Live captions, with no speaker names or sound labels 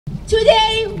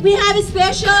Today we have a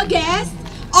special guest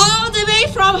all the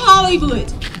way from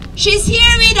Hollywood. She's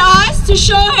here with us to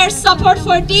show her support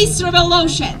for this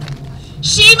revolution.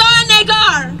 Shiva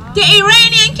Nagar, the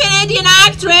Iranian Canadian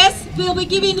actress, will be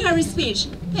giving her speech.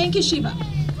 Thank you, Shiva.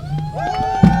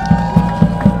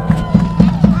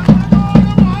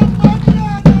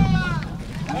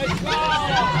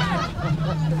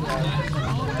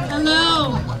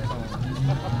 Hello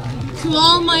to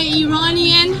all my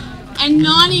Iranian and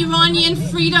non-Iranian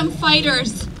freedom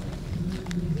fighters.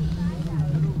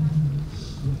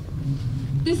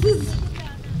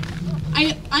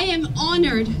 I am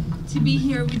honored to be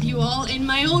here with you all in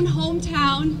my own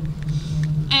hometown,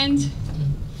 and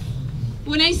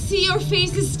when I see your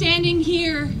faces standing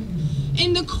here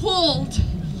in the cold,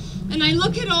 and I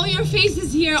look at all your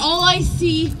faces here, all I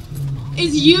see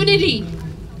is unity,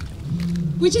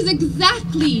 which is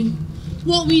exactly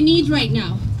what we need right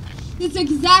now. It's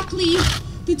exactly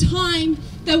the time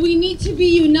that we need to be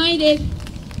united,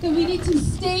 that we need to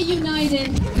stay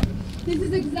united. This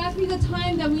is exactly the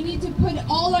time that we need to put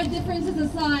all our differences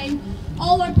aside,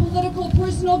 all our political,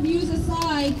 personal views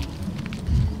aside,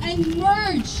 and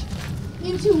merge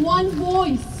into one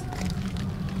voice.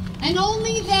 And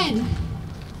only then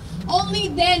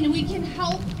we can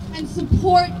help and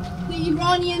support the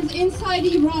Iranians inside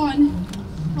Iran.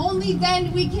 Only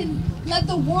then we can let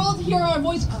the world hear our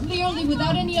voice clearly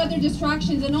without any other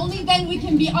distractions, and only then we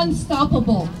can be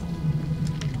unstoppable.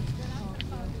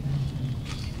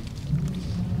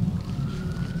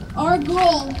 Our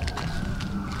goal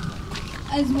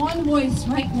as one voice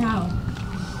right now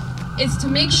is to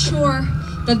make sure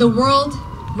that the world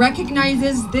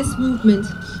recognizes this movement,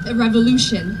 a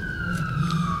revolution,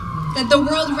 that the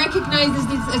world recognizes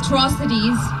these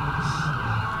atrocities,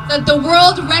 that the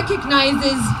world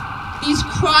recognizes these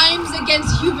crimes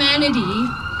against humanity,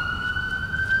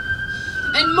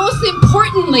 and most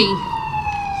importantly,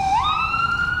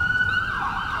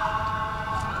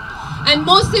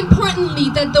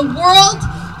 that the world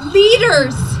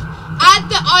leaders add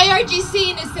the IRGC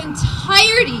in its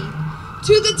entirety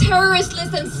to the terrorist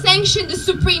list and sanction the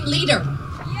supreme leader.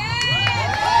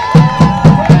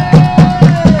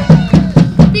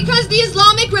 Because the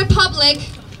Islamic Republic,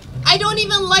 I don't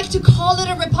even like to call it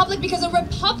a republic, because a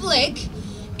republic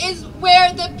is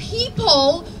where the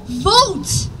people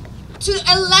vote to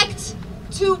elect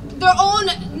to their own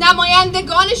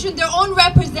namayandeganishun, their own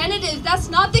representatives. That's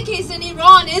not the case in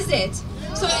Iran, is it?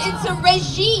 So it's a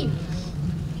regime.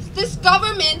 This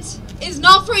government is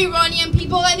not for Iranian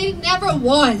people, and it never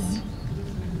was.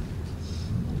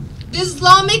 The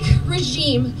Islamic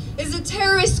regime is a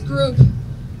terrorist group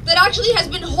that actually has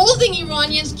been holding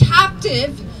Iranians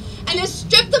captive and has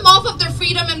stripped them off of their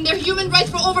freedom and their human rights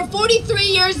for over 43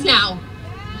 years now.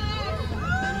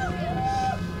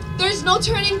 There's no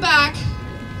turning back.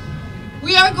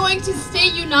 We are going to stay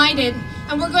united,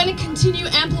 and we're going to continue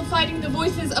amplifying the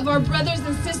voices of our brothers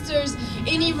and sisters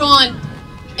in Iran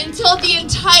until the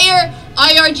entire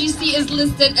IRGC is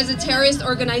listed as a terrorist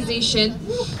organization,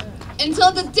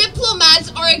 until the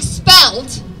diplomats are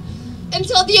expelled,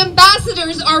 until the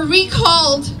ambassadors are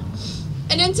recalled,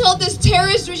 and until this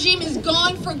terrorist regime is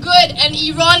gone for good and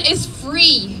Iran is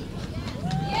free.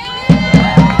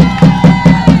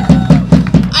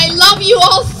 I love you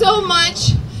all so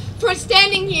much for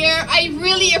standing here. I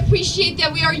really appreciate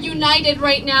that we are united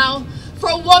right now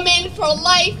for women, for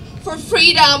life, for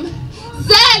freedom.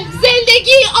 Zan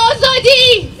Zindagi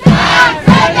Azadi! Zan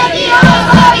Zindagi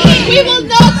Azadi! We will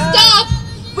not stop.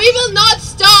 We will not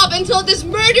stop until this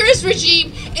murderous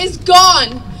regime is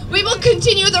gone. We will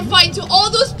continue the fight to all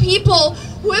those people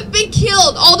who have been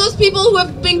killed, all those people who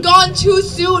have been gone too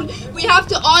soon. We have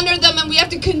to honor them, and we have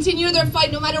to continue their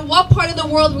fight no matter what part of the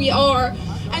world we are.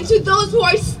 And to those who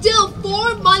are still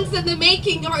 4 months in the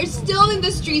making, who are still in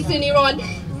the streets in Iran,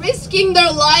 risking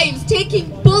their lives,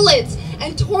 taking bullets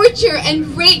and torture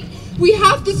and rape, we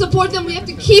have to support them. We have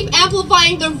to keep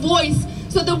amplifying their voice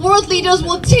so the world leaders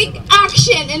will take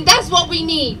action, and that's what we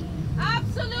need.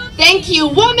 Absolutely. Thank you.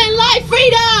 Woman, life,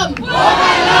 freedom! Woman,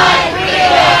 life,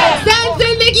 freedom!